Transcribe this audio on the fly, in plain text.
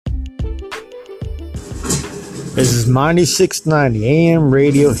This is 9690 AM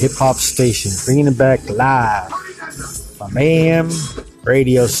radio hip hop station, bringing it back live from AM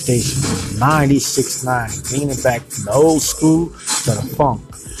radio station 9690, bringing it back from the old school to the funk,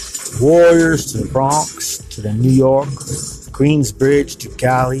 Warriors to the Bronx to the New York, Queensbridge to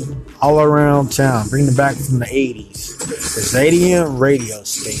Cali, all around town, bringing it back from the 80s. This is AM radio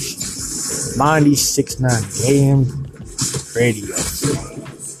station 9690 AM radio.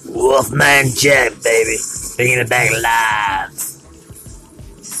 Wolfman Jack, baby. Bringing it back live.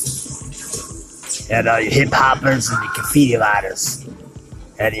 And all your hip hoppers and your graffiti writers.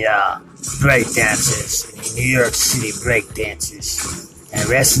 And your break dancers. And your New York City break dancers. And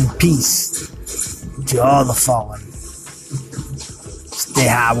rest in peace to all the fallen. Stay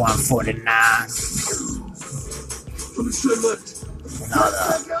high 149. And all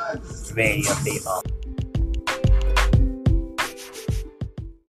the radio people.